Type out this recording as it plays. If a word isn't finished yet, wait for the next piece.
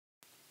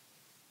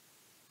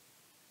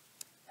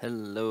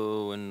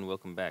Hello and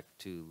welcome back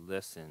to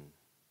lesson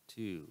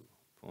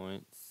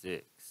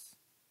 2.6.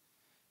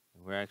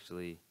 We're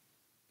actually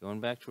going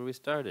back to where we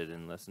started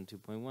in lesson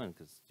 2.1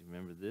 because do you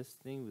remember this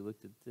thing? We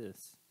looked at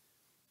this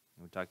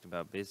and we talked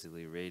about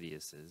basically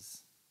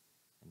radiuses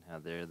and how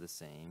they're the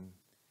same.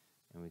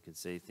 And we could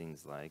say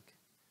things like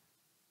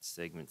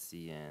segment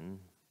CN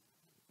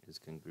is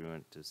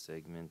congruent to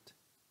segment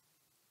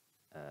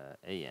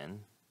AN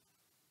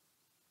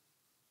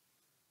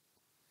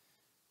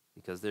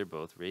because they're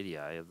both radii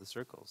of the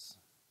circles.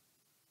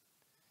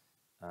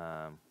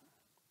 But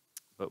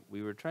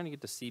we were trying to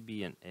get to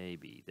CB and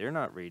AB. They're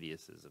not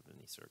radiuses of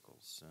any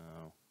circles. So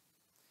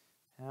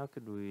how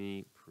could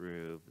we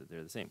prove that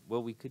they're the same?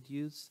 Well, we could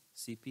use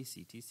CP,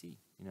 CTC.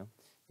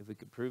 If we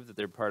could prove that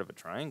they're part of a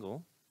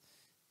triangle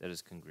that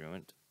is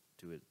congruent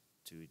to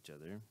each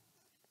other,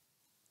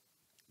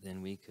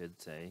 then we could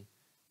say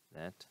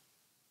that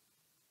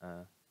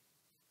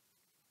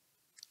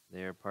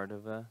they're part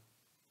of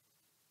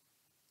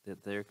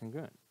that they're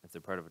congruent. If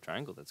they're part of a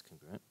triangle that's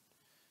congruent,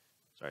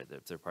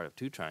 if they're part of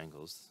two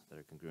triangles that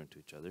are congruent to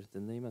each other,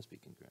 then they must be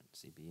congruent,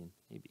 CB and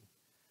AB.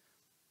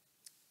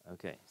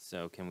 Okay,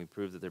 so can we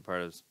prove that they're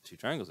part of two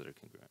triangles that are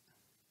congruent?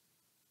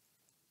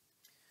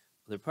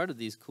 Well, they're part of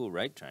these cool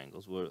right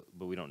triangles,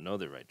 but we don't know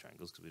they're right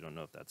triangles because we don't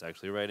know if that's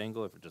actually a right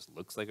angle, if it just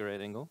looks like a right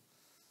angle.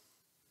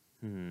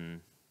 We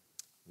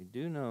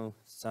do know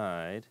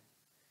side.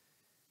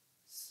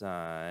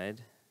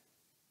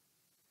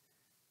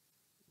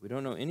 We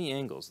don't know any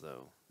angles,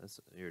 though. That's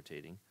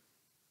irritating.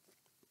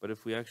 But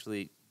if we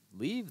actually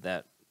leave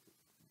that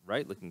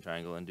right-looking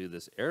triangle and do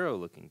this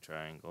arrow-looking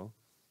triangle,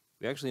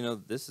 we actually know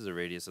that this is a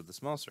radius of the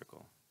small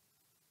circle.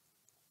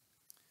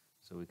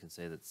 So we can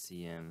say that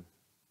CM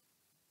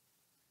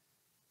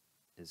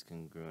is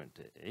congruent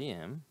to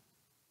AM,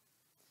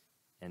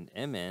 and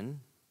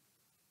MN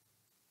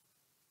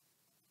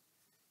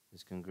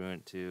is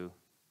congruent to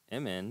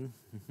MN.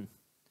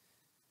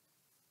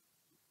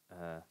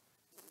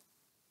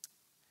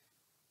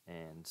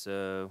 And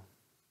so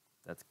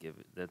that's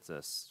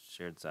a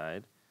shared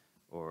side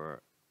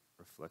or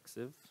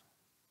reflexive.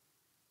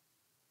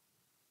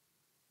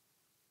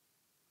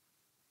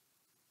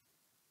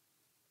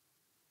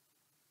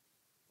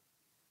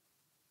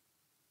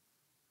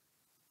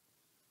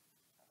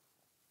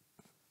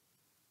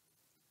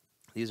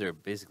 These are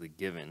basically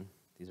given.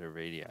 These are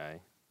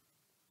radii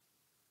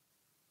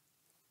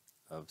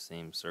of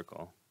same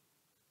circle,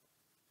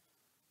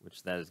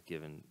 which that is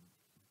given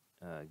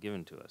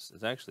to us.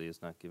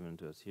 It's not given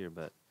to us here,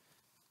 but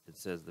it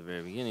says at the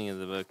very beginning of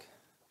the book,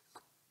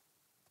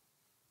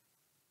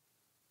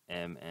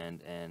 M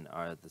and N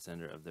are at the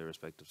center of their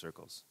respective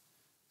circles.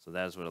 So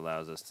that is what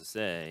allows us to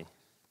say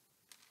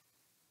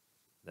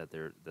that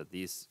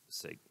these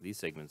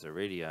segments are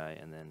radii,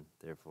 and then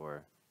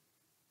therefore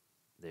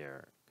they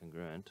are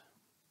congruent.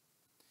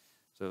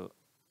 So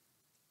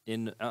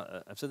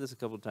I've said this a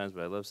couple of times,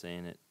 but I love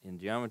saying it. In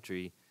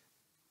geometry,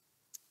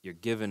 you're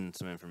given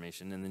some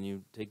information, and then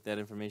you take that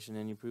information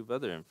and you prove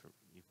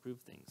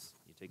things.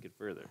 You take it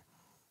further.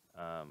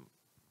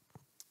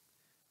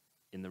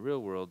 In the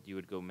real world, you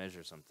would go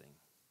measure something,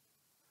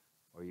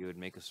 or you would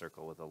make a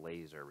circle with a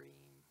laser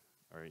beam,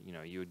 or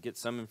you would get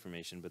some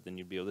information, but then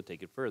you'd be able to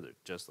take it further,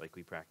 just like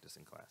we practice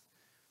in class.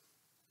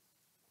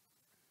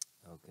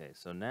 Okay,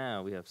 so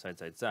now we have side,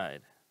 side,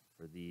 side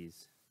for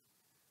these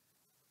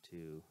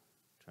two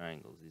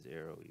triangles, these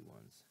arrowy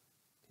ones.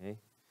 Okay,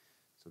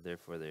 so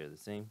therefore they are the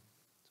same.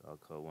 So I'll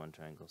call one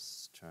triangle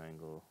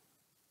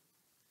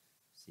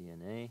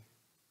CNA.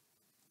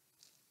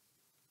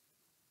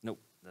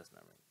 Nope, that's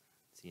not right.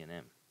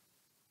 CNM.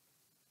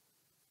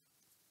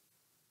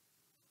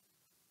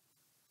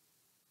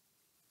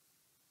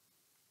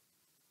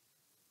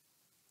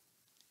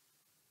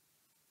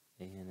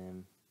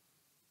 ANM.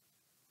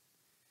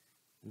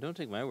 And don't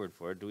take my word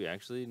for it. Do we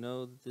actually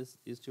know that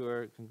these two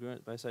are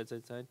congruent by side,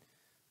 side, side?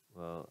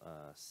 Well,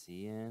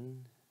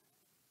 CN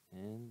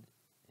and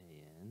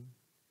AN,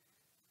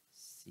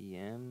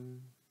 CM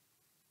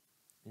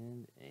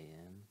and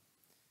AM,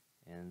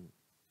 and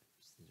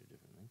these are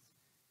different lengths,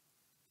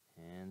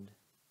 and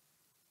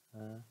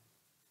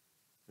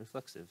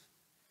reflexive.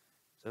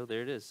 So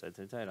there it is, side,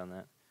 side, side on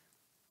that.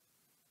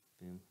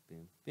 Boom,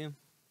 boom, boom.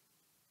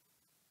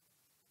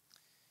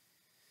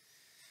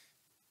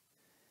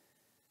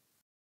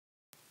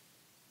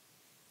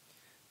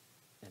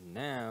 And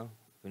now,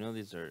 we know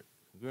these are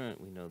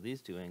congruent. We know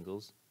these two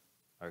angles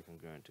are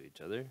congruent to each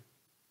other,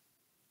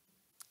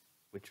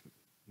 which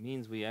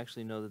means we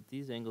actually know that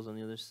these angles on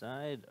the other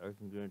side are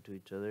congruent to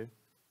each other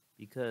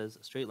because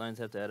straight lines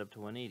have to add up to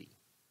 180.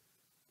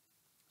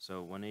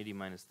 So 180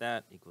 minus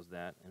that equals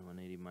that, and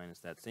 180 minus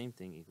that same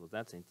thing equals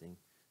that same thing.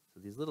 So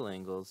these little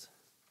angles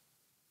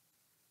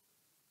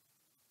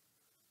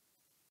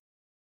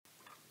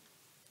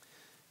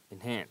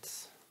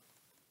enhance.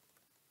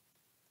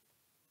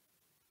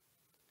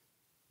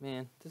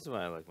 Man, this is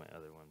why I like my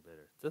other one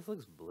better. This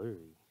looks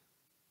blurry.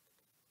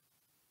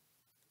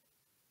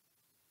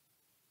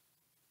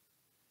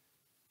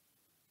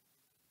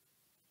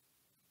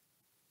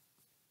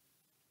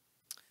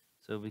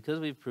 So because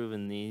we've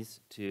proven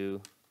these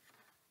two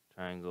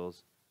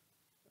triangles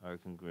are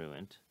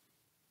congruent,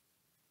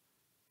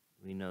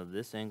 we know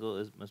this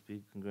angle must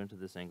be congruent to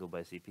this angle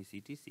by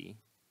CP/CTC.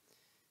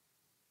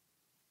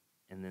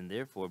 And then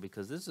therefore,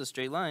 because this is a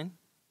straight line,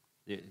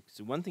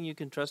 so one thing you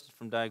can trust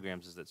from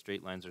diagrams is that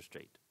straight lines are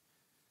straight.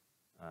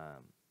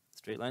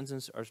 Straight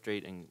lines are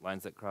straight, and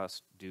lines that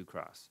cross do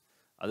cross.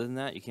 Other than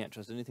that, you can't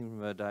trust anything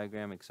from a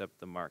diagram except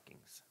the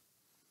markings.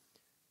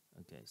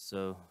 Okay,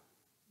 so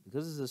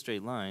because this is a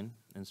straight line,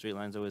 and straight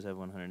lines always have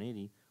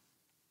 180,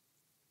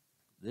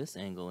 this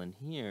angle in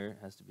here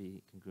has to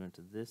be congruent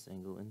to this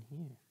angle in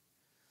here.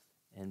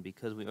 And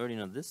because we already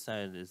know this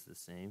side is the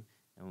same,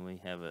 and we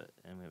have a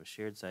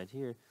shared side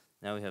here,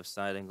 now we have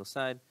side angle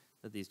side,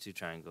 that these two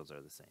triangles are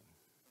the same.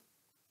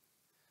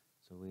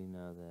 So we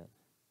know that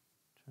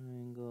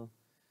triangle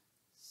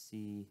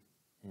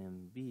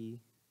CMB,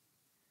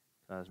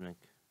 cosmic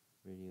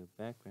radio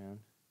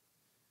background,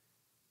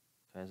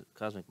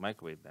 cosmic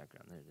microwave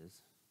background, there it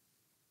is.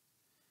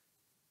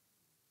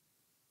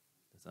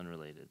 That's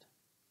unrelated.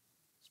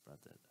 Just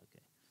brought that,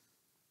 okay.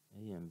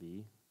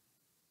 AMB,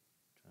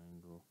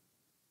 triangle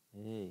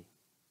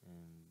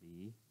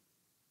AMB,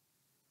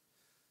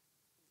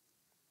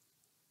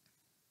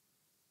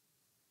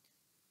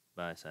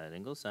 by side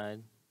angle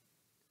side,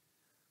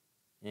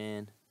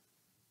 and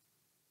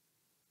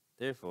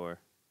therefore,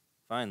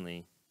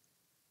 finally,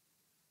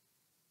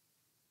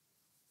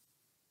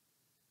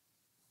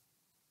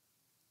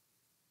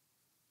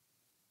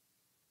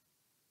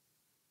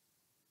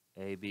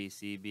 AB,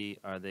 CB,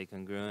 are they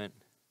congruent?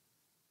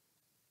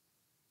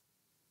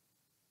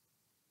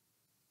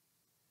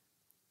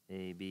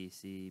 A, B,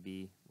 C,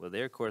 B. Well,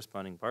 they're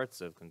corresponding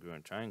parts of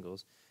congruent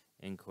triangles,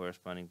 and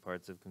corresponding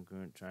parts of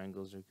congruent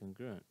triangles are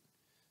congruent.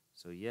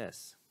 So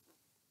yes,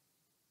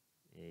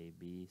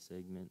 AB,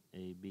 segment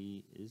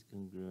AB is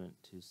congruent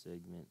to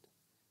segment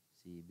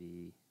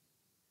CB.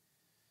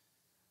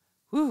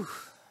 Whew,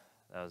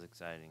 that was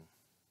exciting.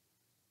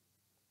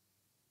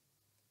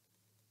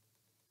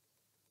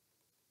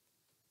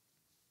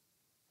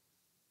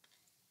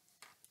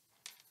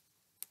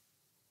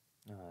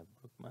 Oh, I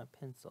broke my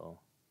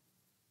pencil.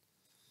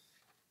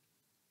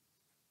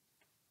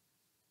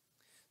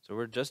 So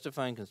we're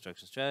justifying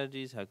construction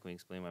strategies. How can we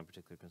explain why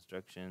particular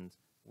constructions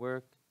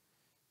work?